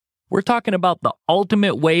We're talking about the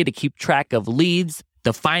ultimate way to keep track of leads,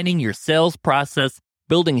 defining your sales process,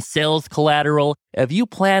 building sales collateral. If you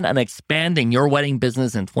plan on expanding your wedding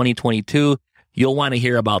business in 2022, you'll want to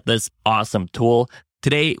hear about this awesome tool.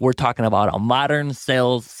 Today, we're talking about a modern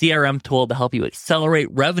sales CRM tool to help you accelerate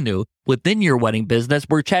revenue within your wedding business.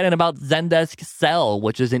 We're chatting about Zendesk Sell,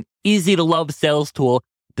 which is an easy-to-love sales tool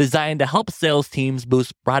designed to help sales teams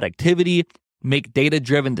boost productivity, make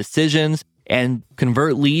data-driven decisions, and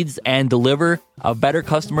convert leads and deliver a better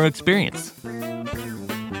customer experience.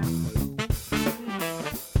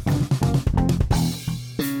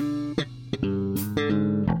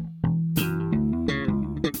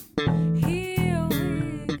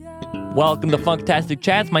 Welcome to Funktastic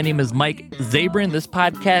Chats. My name is Mike Zabrin. This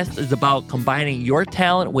podcast is about combining your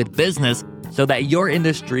talent with business so that your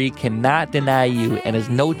industry cannot deny you and has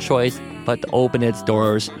no choice but to open its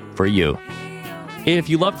doors for you. If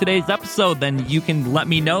you love today's episode, then you can let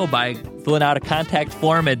me know by filling out a contact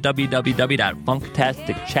form at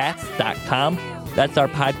www.funktasticchats.com. That's our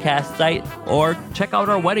podcast site. Or check out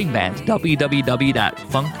our wedding band,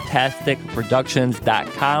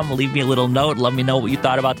 www.funktasticproductions.com. Leave me a little note. Let me know what you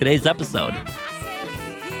thought about today's episode.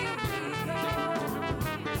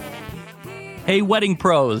 Hey, wedding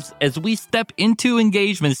pros, as we step into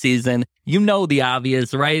engagement season, you know the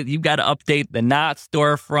obvious, right? You've got to update the Knot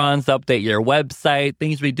storefronts, update your website,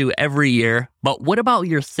 things we do every year. But what about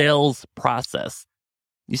your sales process?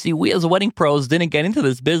 You see, we as wedding pros didn't get into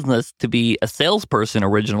this business to be a salesperson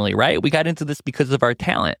originally, right? We got into this because of our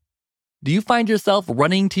talent. Do you find yourself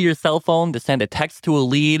running to your cell phone to send a text to a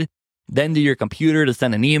lead, then to your computer to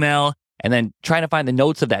send an email, and then trying to find the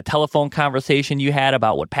notes of that telephone conversation you had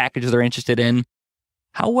about what packages they're interested in?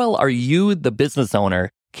 How well are you, the business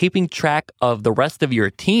owner, keeping track of the rest of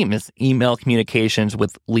your team's email communications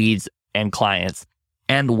with leads and clients?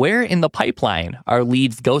 And where in the pipeline are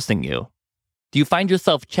leads ghosting you? Do you find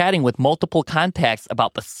yourself chatting with multiple contacts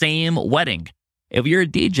about the same wedding? If you're a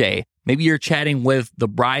DJ, maybe you're chatting with the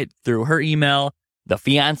bride through her email, the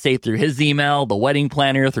fiance through his email, the wedding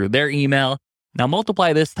planner through their email. Now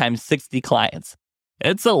multiply this times 60 clients.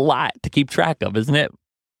 It's a lot to keep track of, isn't it?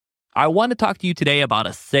 I want to talk to you today about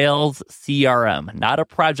a sales CRM, not a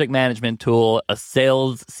project management tool, a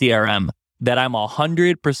sales CRM that I'm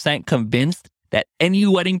 100% convinced that any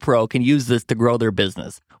wedding pro can use this to grow their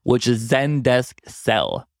business, which is Zendesk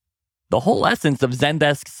Sell. The whole essence of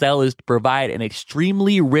Zendesk Sell is to provide an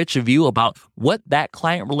extremely rich view about what that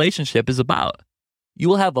client relationship is about. You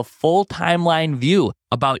will have a full timeline view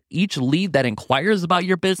about each lead that inquires about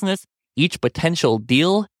your business, each potential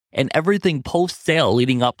deal, and everything post-sale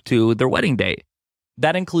leading up to their wedding date.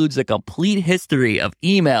 That includes a complete history of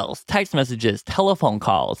emails, text messages, telephone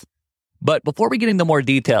calls. But before we get into more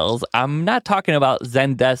details, I'm not talking about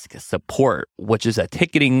Zendesk Support, which is a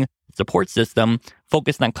ticketing support system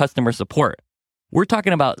focused on customer support. We're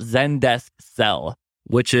talking about Zendesk Sell,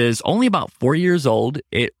 which is only about 4 years old.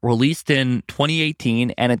 It released in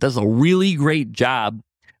 2018, and it does a really great job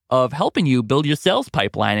of helping you build your sales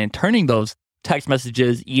pipeline and turning those text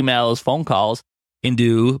messages, emails, phone calls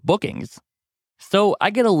into bookings. So I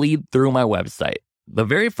get a lead through my website. The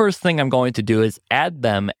very first thing I'm going to do is add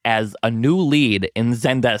them as a new lead in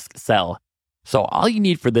Zendesk Sell. So all you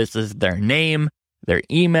need for this is their name, their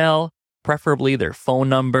email, preferably their phone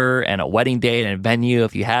number, and a wedding date and venue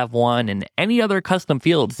if you have one, and any other custom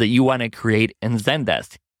fields that you want to create in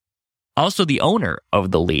Zendesk. Also the owner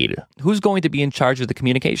of the lead, who's going to be in charge of the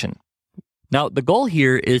communication. Now, the goal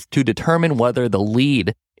here is to determine whether the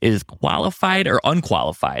lead is qualified or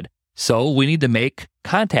unqualified. So we need to make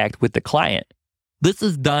contact with the client. This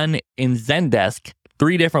is done in Zendesk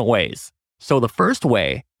 3 different ways. So the first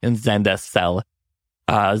way in Zendesk Sell,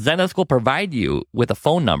 Zendesk will provide you with a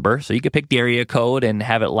phone number. So you can pick the area code and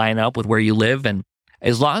have it line up with where you live. And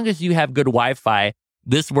as long as you have good Wi-Fi,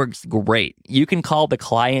 this works great. You can call the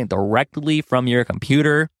client directly from your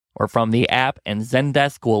computer or from the app, and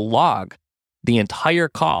Zendesk will log the entire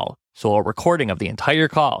call. So a recording of the entire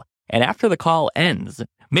call. And after the call ends,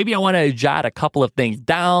 maybe I want to jot a couple of things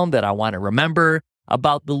down that I want to remember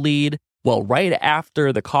about the lead. Well, right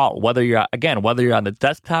after the call, whether you're on the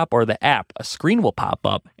desktop or the app, a screen will pop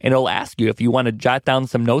up and it'll ask you if you want to jot down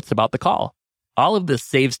some notes about the call. All of this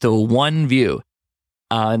saves to one view.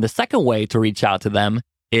 And the second way to reach out to them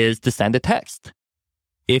is to send a text.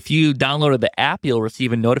 If you downloaded the app, you'll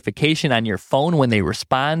receive a notification on your phone when they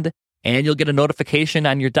respond, and you'll get a notification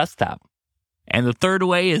on your desktop. And the third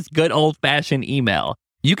way is good old-fashioned email.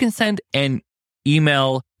 You can send an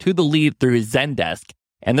email to the lead through Zendesk.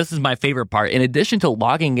 And this is my favorite part. In addition to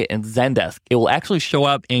logging it in Zendesk, it will actually show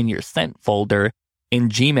up in your sent folder in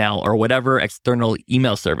Gmail or whatever external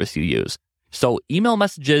email service you use. So email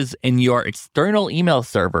messages in your external email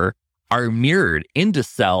server are mirrored into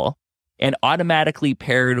Sell and automatically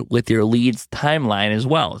paired with your leads timeline as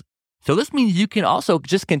well. So this means you can also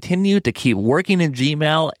just continue to keep working in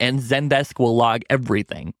Gmail and Zendesk will log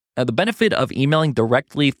everything. Now, the benefit of emailing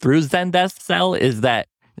directly through Zendesk Sell is that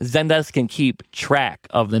Zendesk can keep track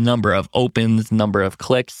of the number of opens, number of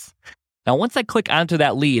clicks. Now, once I click onto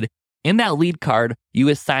that lead, in that lead card, you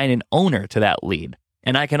assign an owner to that lead.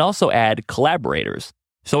 And I can also add collaborators.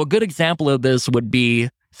 So a good example of this would be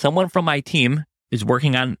someone from my team is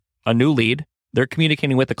working on a new lead. They're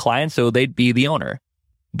communicating with the client, so they'd be the owner.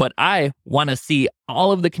 But I want to see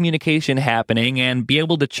all of the communication happening and be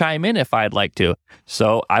able to chime in if I'd like to.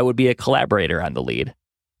 So I would be a collaborator on the lead.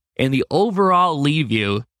 In the overall lead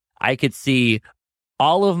view, I could see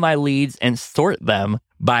all of my leads and sort them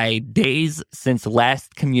by days since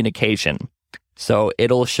last communication. So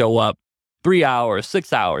it'll show up 3 hours,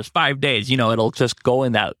 6 hours, 5 days. It'll just go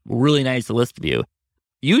in that really nice list view.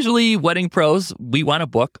 Usually, wedding pros, we want to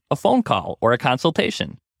book a phone call or a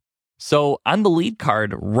consultation. So on the lead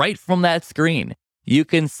card, right from that screen, you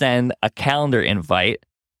can send a calendar invite,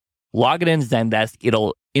 log it in Zendesk.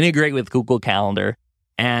 It'll integrate with Google Calendar.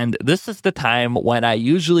 And this is the time when I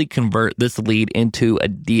usually convert this lead into a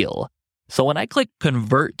deal. So when I click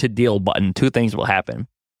Convert to Deal button, 2 things will happen.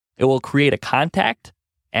 It will create a contact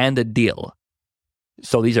and a deal.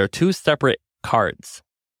 So these are 2 separate cards.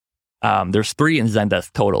 There's 3 in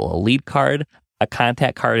Zendesk total: a lead card, a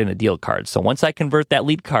contact card, and a deal card. So once I convert that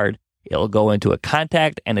lead card, it'll go into a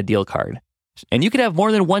contact and a deal card. And you can have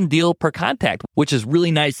more than 1 deal per contact, which is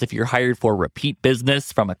really nice if you're hired for repeat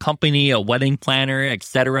business from a company, a wedding planner,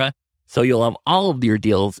 etc. So you'll have all of your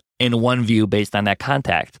deals in one view based on that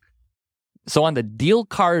contact. So on the deal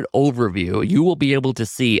card overview, you will be able to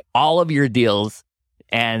see all of your deals,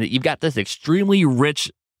 and you've got this extremely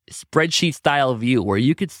rich spreadsheet style view where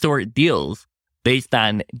you could sort deals based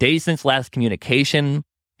on days since last communication.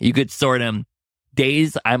 You could sort them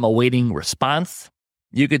days I'm awaiting response.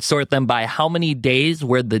 You could sort them by how many days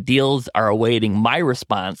where the deals are awaiting my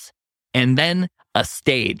response, and then a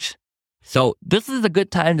stage. So this is a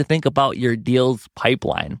good time to think about your deals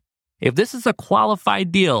pipeline. If this is a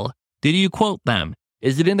qualified deal, did you quote them?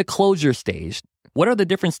 Is it in the closure stage? What are the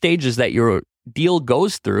different stages that your deal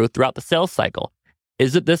goes through throughout the sales cycle?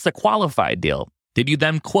 Is this a qualified deal? Did you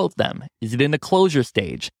then quote them? Is it in the closure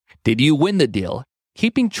stage? Did you win the deal?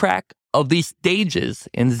 Keeping track of these stages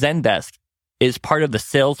in Zendesk is part of the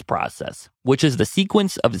sales process, which is the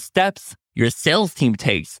sequence of steps your sales team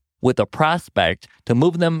takes with a prospect to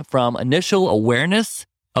move them from initial awareness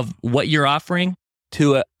of what you're offering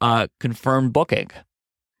to a confirmed booking.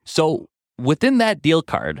 So within that deal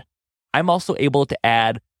card, I'm also able to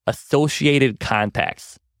add associated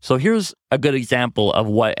contacts. So here's a good example of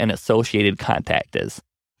what an associated contact is.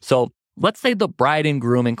 So let's say the bride and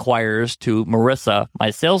groom inquires to Marissa, my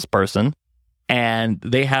salesperson, and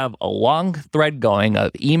they have a long thread going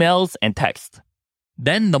of emails and text.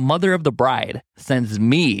 Then the mother of the bride sends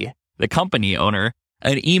me, the company owner,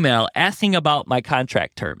 an email asking about my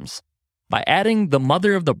contract terms. By adding the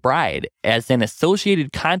mother of the bride as an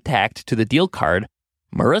associated contact to the deal card,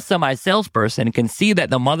 Marissa, my salesperson, can see that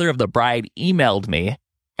the mother of the bride emailed me,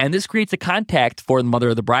 and this creates a contact for the mother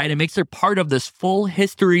of the bride and makes her part of this full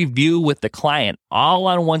history view with the client, all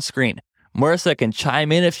on one screen. Marissa can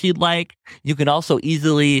chime in if she'd like. You can also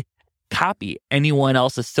easily copy anyone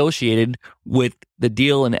else associated with the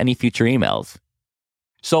deal in any future emails.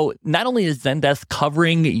 So not only is Zendesk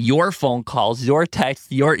covering your phone calls, your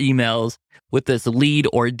texts, your emails with this lead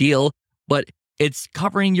or deal, but it's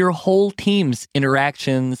covering your whole team's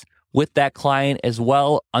interactions with that client as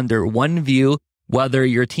well under one view, whether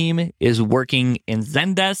your team is working in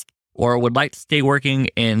Zendesk or would like to stay working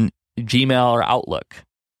in Gmail or Outlook.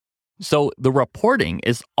 So the reporting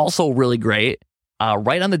is also really great.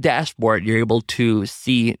 Right on the dashboard, you're able to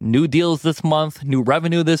see new deals this month, new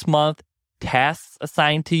revenue this month, tasks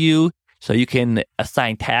assigned to you. So you can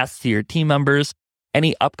assign tasks to your team members,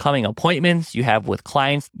 any upcoming appointments you have with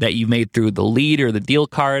clients that you made through the lead or the deal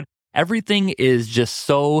card. Everything is just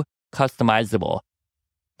so customizable.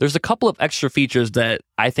 There's a couple of extra features that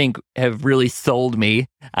I think have really sold me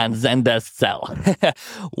on Zendesk Sell.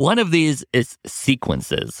 One of these is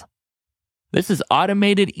sequences. This is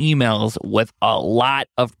automated emails with a lot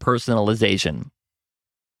of personalization.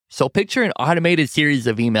 So picture an automated series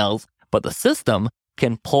of emails, but the system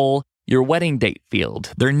can pull your wedding date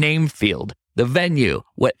field, their name field, the venue,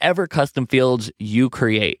 whatever custom fields you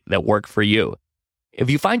create that work for you. If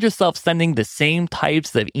you find yourself sending the same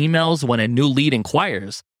types of emails when a new lead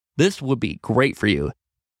inquires, this would be great for you.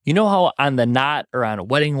 You know how on the Knot or on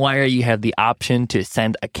Wedding Wire, you have the option to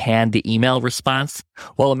send a canned email response?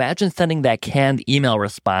 Well, imagine sending that canned email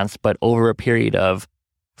response, but over a period of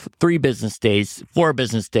 3 business days, 4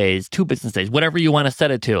 business days, 2 business days, whatever you want to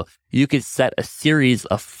set it to. You could set a series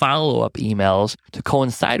of follow-up emails to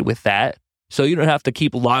coincide with that. So you don't have to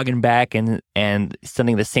keep logging back and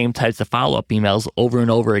sending the same types of follow-up emails over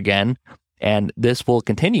and over again. And this will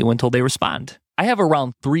continue until they respond. I have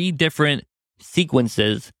around 3 different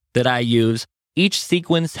sequences that I use. Each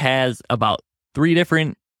sequence has about 3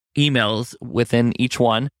 different emails within each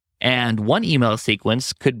one. And one email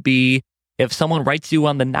sequence could be if someone writes you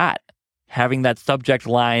on the Knot, having that subject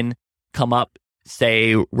line come up,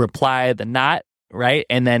 say, reply the Knot, right?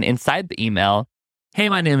 And then inside the email, hey,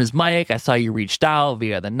 my name is Mike. I saw you reached out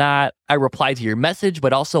via the Knot. I replied to your message,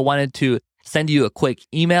 but also wanted to send you a quick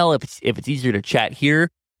email if it's easier to chat here.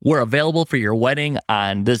 We're available for your wedding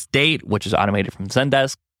on this date, which is automated from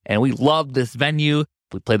Zendesk. And we love this venue.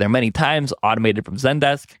 We play there many times, automated from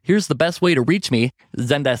Zendesk. Here's the best way to reach me,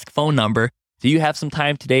 Zendesk phone number. Do you have some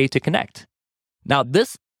time today to connect? Now,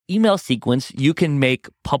 this email sequence you can make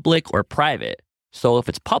public or private. So if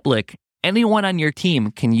it's public, anyone on your team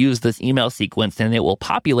can use this email sequence and it will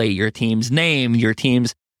populate your team's name, your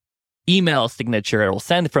team's email signature. It will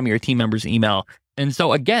send from your team member's email. And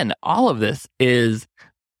so again, all of this is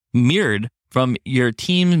mirrored from your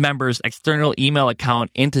team member's external email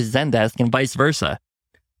account into Zendesk and vice versa.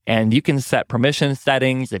 And you can set permission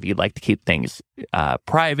settings if you'd like to keep things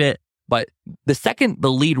private. But the second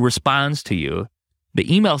the lead responds to you,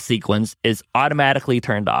 the email sequence is automatically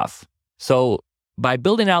turned off. So by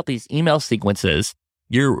building out these email sequences,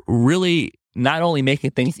 you're really not only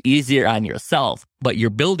making things easier on yourself, but you're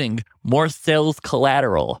building more sales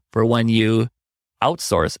collateral for when you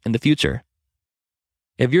outsource in the future.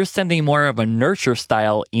 If you're sending more of a nurture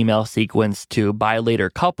style email sequence to buy later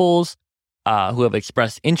couples who have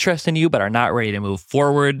expressed interest in you but are not ready to move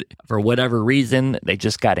forward for whatever reason, they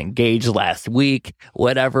just got engaged last week,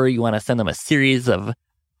 whatever, you want to send them a series of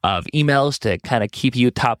emails to kind of keep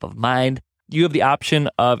you top of mind, you have the option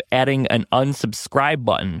of adding an unsubscribe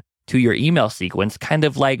button to your email sequence, kind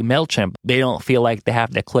of like MailChimp. They don't feel like they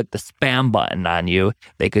have to click the spam button on you.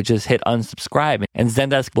 They could just hit unsubscribe and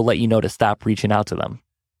Zendesk will let you know to stop reaching out to them.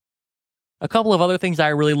 A couple of other things I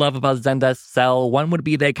really love about Zendesk Sell. One would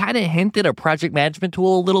be they kind of hinted a project management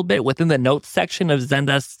tool a little bit within the notes section of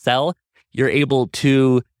Zendesk Sell. You're able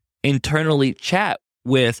to internally chat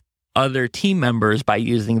with other team members by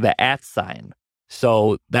using the @ sign.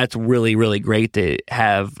 So that's really, really great to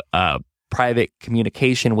have private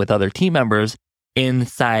communication with other team members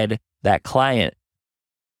inside that client.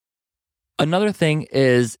 Another thing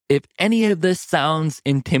is if any of this sounds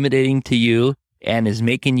intimidating to you and is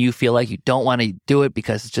making you feel like you don't want to do it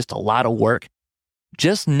because it's just a lot of work,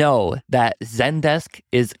 just know that Zendesk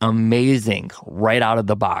is amazing right out of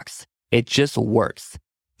the box. It just works.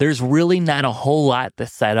 There's really not a whole lot to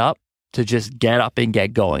set up to just get up and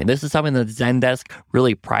get going. This is something that Zendesk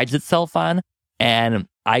really prides itself on, and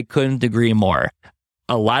I couldn't agree more.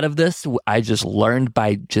 A lot of this I just learned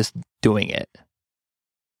by just doing it.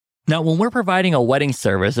 Now, when we're providing a wedding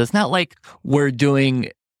service, it's not like we're doing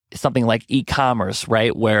something like e-commerce,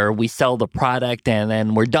 right? Where we sell the product and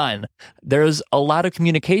then we're done. There's a lot of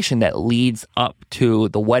communication that leads up to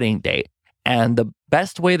the wedding date. And the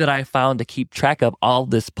best way that I found to keep track of all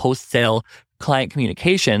this post-sale client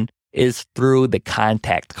communication is through the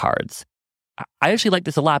contact cards. I actually like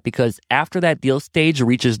this a lot because after that deal stage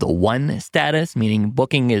reaches the 1 status, meaning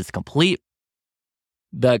booking is complete,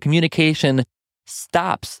 the communication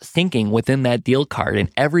stops syncing within that deal card and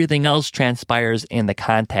everything else transpires in the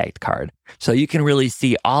contact card. So you can really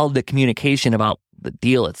see all the communication about the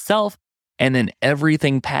deal itself and then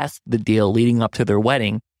everything past the deal leading up to their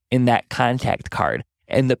wedding in that contact card.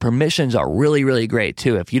 And the permissions are really, really great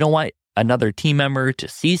too. If you don't want another team member to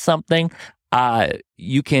see something,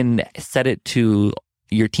 you can set it to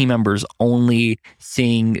your team members only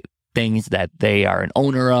seeing things that they are an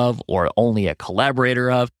owner of or only a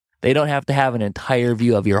collaborator of. They don't have to have an entire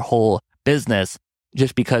view of your whole business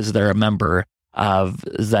just because they're a member of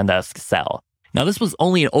Zendesk Sell. Now, this was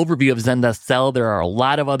only an overview of Zendesk Sell. There are a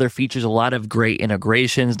lot of other features, a lot of great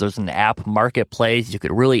integrations. There's an app marketplace. You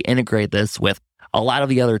could really integrate this with a lot of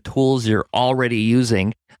the other tools you're already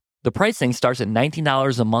using. The pricing starts at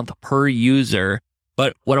 $19 a month per user.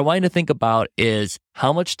 But what I want you to think about is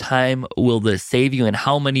how much time will this save you and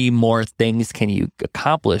how many more things can you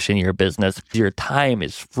accomplish in your business? Your time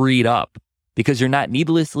is freed up because you're not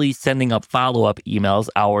needlessly sending up follow-up emails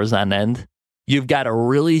hours on end. You've got a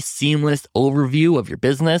really seamless overview of your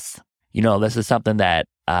business. this is something that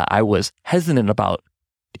I was hesitant about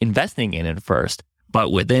investing in at first.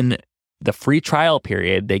 But within the free trial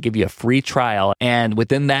period, they give you a free trial. And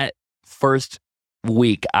within that first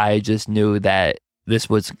week, I just knew that this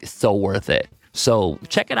was so worth it. So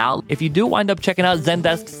check it out. If you do wind up checking out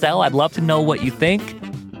Zendesk Sell, I'd love to know what you think.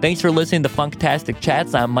 Thanks for listening to Funktastic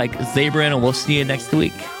Chats. I'm Mike Zabrin, and we'll see you next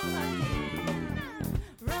week.